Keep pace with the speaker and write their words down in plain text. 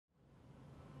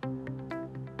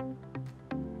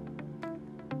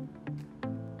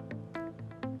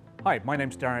Hi, my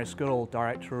name's Darius Goodall,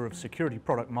 Director of Security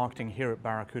Product Marketing here at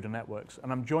Barracuda Networks,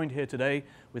 and I'm joined here today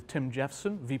with Tim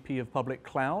Jefferson, VP of Public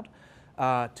Cloud.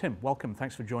 Tim, welcome.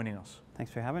 Thanks for joining us.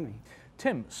 Thanks for having me.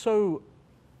 Tim, so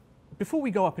before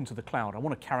we go up into the cloud, I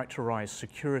want to characterize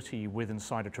security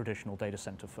inside a traditional data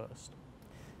center first.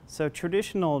 So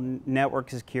traditional network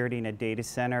security in a data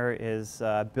center is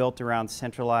built around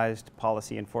centralized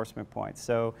policy enforcement points.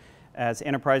 So as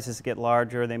enterprises get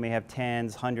larger, they may have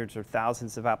tens, hundreds, or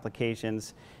thousands of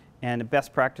applications. And the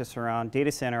best practice around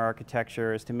data center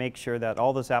architecture is to make sure that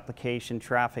all those application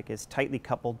traffic is tightly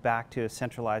coupled back to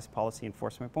centralized policy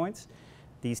enforcement points.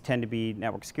 These tend to be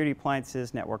network security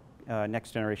appliances, network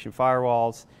next generation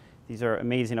firewalls. These are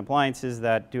amazing appliances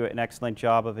that do an excellent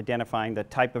job of identifying the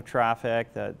type of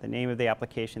traffic, the name of the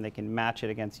application. They can match it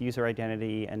against user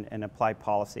identity and apply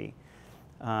policy.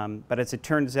 But as it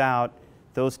turns out,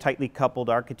 those tightly coupled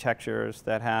architectures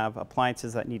that have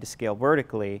appliances that need to scale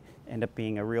vertically end up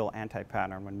being a real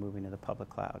anti-pattern when moving to the public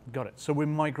cloud. Got it. So we're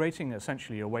migrating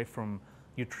essentially away from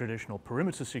your traditional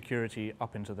perimeter security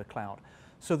up into the cloud.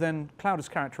 So then cloud is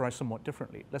characterized somewhat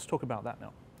differently. Let's talk about that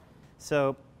now.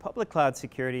 So public cloud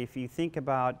security, if you think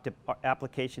about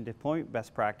application deployment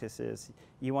best practices,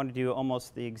 you want to do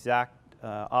almost the exact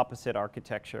opposite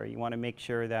architecture. You want to make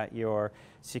sure that your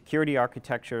security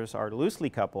architectures are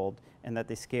loosely coupled and that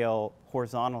they scale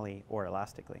horizontally or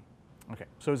elastically. Okay,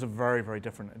 so it's a very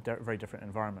different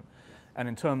environment. And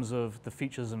in terms of the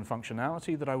features and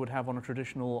functionality that I would have on a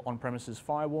traditional on-premises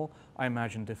firewall, I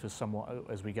imagine differs somewhat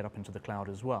as we get up into the cloud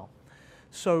as well.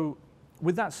 So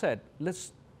with that said,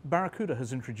 Barracuda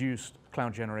has introduced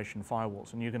cloud generation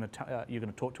firewalls, and you're going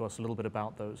to talk to us a little bit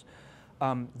about those.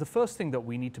 The first thing that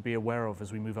we need to be aware of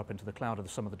as we move up into the cloud are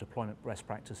some of the deployment best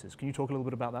practices. Can you talk a little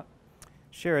bit about that?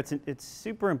 Sure. It's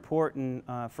super important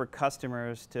for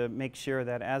customers to make sure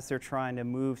that as they're trying to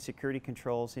move security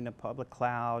controls into public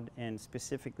cloud and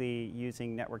specifically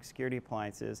using network security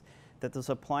appliances, that those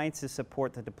appliances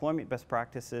support the deployment best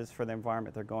practices for the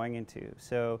environment they're going into.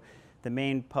 So the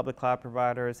main public cloud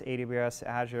providers, AWS,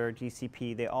 Azure,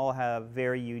 GCP, they all have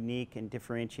very unique and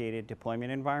differentiated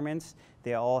deployment environments.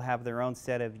 They all have their own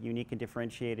set of unique and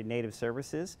differentiated native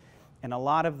services. And a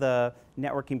lot of the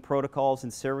networking protocols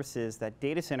and services that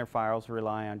data center firewalls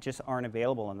rely on just aren't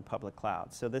available in the public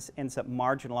cloud. So this ends up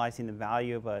marginalizing the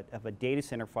value of a data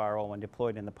center firewall when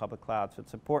deployed in the public cloud. So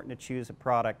it's important to choose a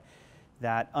product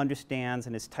that understands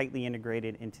and is tightly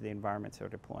integrated into the environments they're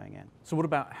deploying in. So what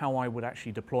about how I would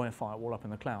actually deploy a firewall up in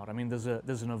the cloud? I mean, there's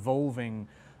an evolving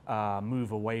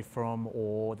move away from,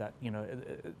 or that,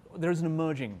 there's an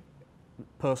emerging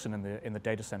person in the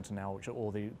data center now,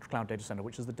 or the cloud data center,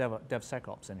 which is the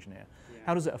DevSecOps engineer. Yeah.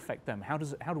 How does it affect them? How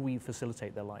do we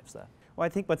facilitate their lives there? Well, I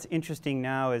think what's interesting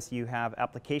now is you have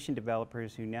application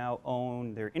developers who now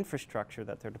own their infrastructure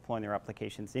that they're deploying their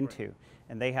applications into. Right.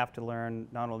 And they have to learn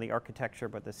not only architecture,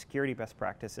 but the security best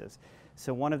practices.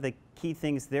 So one of the key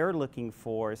things they're looking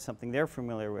for is something they're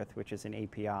familiar with, which is an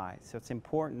API. So it's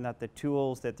important that the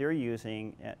tools that they're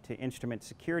using to instrument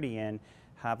security in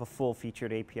have a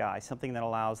full-featured API, something that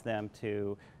allows them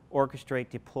to orchestrate,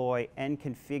 deploy, and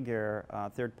configure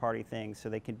third-party things so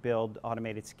they can build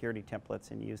automated security templates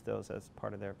and use those as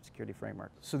part of their security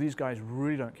framework. So these guys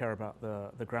really don't care about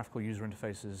the graphical user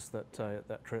interfaces that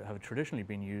have traditionally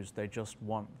been used. They just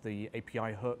want the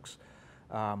API hooks,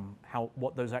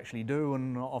 what those actually do,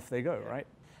 and off they go, right?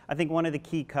 I think one of the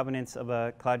key covenants of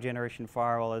a cloud generation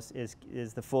firewall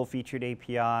is the full-featured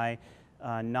API.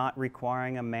 Not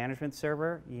requiring a management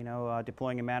server.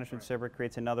 Deploying a management server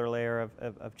creates another layer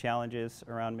of challenges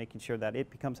around making sure that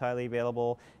it becomes highly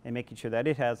available and making sure that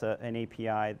it has an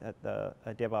API that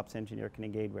a DevOps engineer can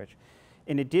engage with.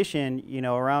 In addition,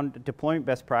 around deployment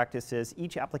best practices,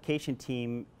 each application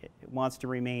team wants to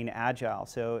remain agile,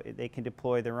 so they can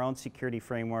deploy their own security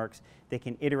frameworks. They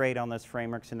can iterate on those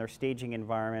frameworks in their staging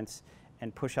environments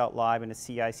and push out live in a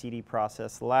CI/CD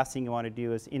process. The last thing you want to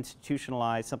do is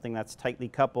institutionalize something that's tightly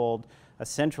coupled, a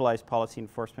centralized policy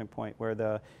enforcement point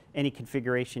where any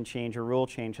configuration change or rule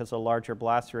change has a larger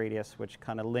blast radius, which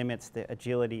kind of limits the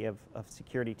agility of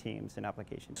security teams and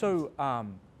application teams. So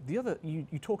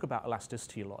you talk about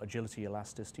elasticity a lot, agility,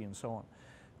 elasticity, and so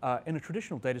on. In a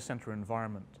traditional data center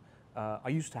environment, I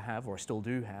used to have, or I still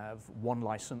do have, one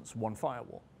license, one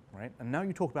firewall. Right? And now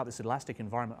you talk about this elastic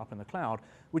environment up in the cloud,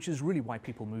 which is really why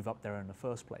people move up there in the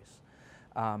first place.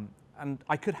 And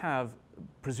I could have,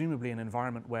 presumably, an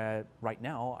environment where right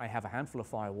now I have a handful of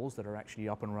firewalls that are actually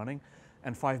up and running,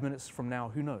 and 5 minutes from now,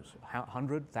 who knows,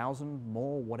 100, 1,000,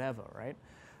 more, whatever, right?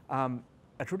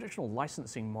 A traditional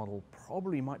licensing model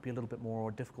probably might be a little bit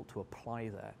more difficult to apply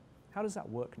there. How does that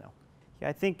work now? Yeah,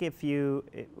 I think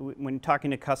when talking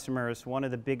to customers, one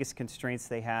of the biggest constraints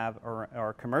they have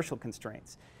are commercial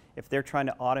constraints. If they're trying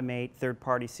to automate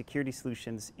third-party security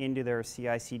solutions into their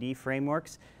CI/CD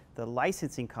frameworks, the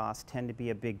licensing costs tend to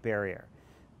be a big barrier.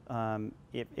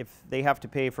 If they have to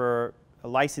pay for a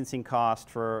licensing cost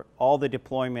for all the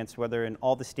deployments, whether in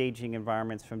all the staging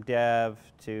environments from dev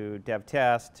to dev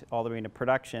test, all the way into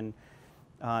production,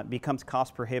 becomes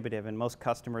cost prohibitive, and most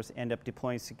customers end up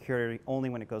deploying security only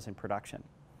when it goes in production.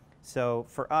 So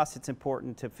for us, it's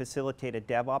important to facilitate a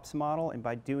DevOps model, and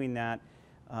by doing that,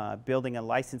 building a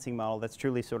licensing model that's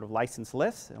truly sort of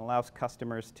licenseless and allows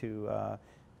customers to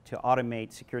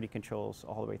automate security controls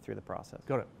all the way through the process.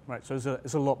 Got it. Right. So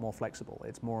it's a lot more flexible.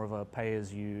 It's more of a pay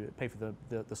for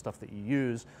the stuff that you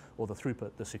use, or the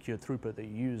throughput, the secured throughput that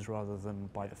you use, rather than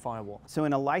by the firewall. So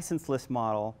in a licenseless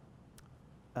model,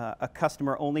 a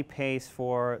customer only pays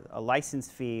for a license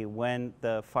fee when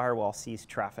the firewall sees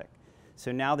traffic.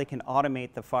 So now they can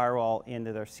automate the firewall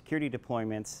into their security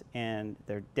deployments and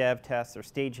their dev tests or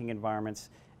staging environments,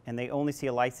 and they only see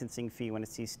a licensing fee when it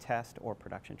sees test or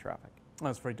production traffic.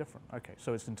 That's very different. Okay,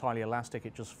 so it's entirely elastic.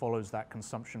 It just follows that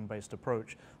consumption-based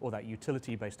approach, or that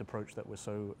utility-based approach that we're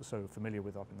so familiar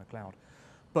with up in the cloud.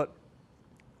 But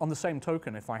on the same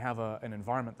token, if I have an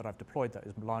environment that I've deployed that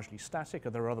is largely static,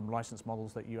 are there other license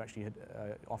models that you actually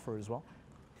offer as well?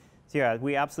 So yeah,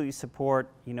 we absolutely support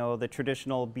the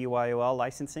traditional BYOL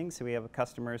licensing. So we have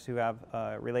customers who have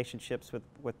relationships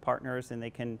with partners, and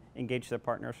they can engage their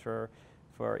partners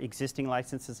for existing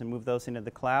licenses and move those into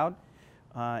the cloud.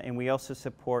 And we also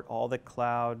support all the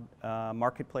cloud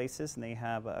marketplaces, and they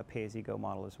have a pay-as-you-go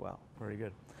model as well. Very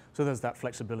good. So there's that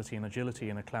flexibility and agility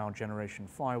in a cloud generation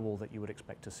firewall that you would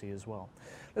expect to see as well.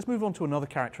 Let's move on to another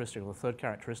characteristic, or the third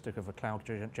characteristic of a cloud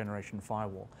generation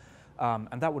firewall.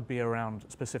 And that would be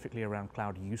specifically around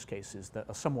cloud use cases that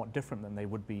are somewhat different than they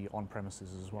would be on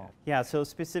premises as well. Yeah, so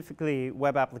specifically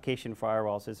web application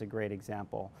firewalls is a great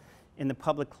example. In the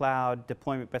public cloud,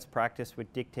 deployment best practice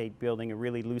would dictate building a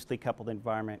really loosely coupled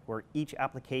environment where each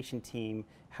application team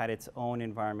had its own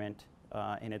environment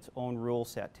and its own rule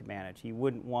set to manage. You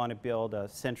wouldn't want to build a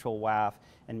central WAF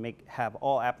and have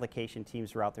all application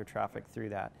teams route their traffic through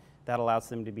that. That allows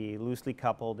them to be loosely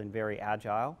coupled and very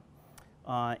agile.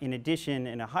 In addition,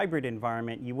 in a hybrid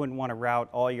environment, you wouldn't want to route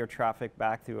all your traffic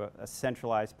back through a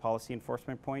centralized policy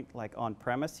enforcement point like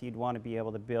on-premise. You'd want to be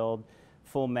able to build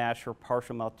full mesh or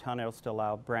partial melt tunnels to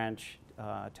allow branch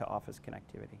to office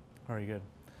connectivity. Very good.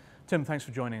 Tim, thanks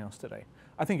for joining us today.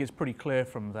 I think it's pretty clear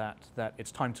from that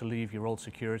it's time to leave your old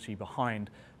security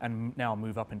behind and now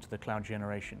move up into the cloud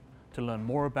generation. To learn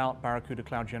more about Barracuda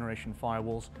Cloud Generation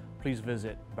Firewalls, please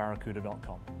visit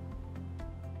barracuda.com.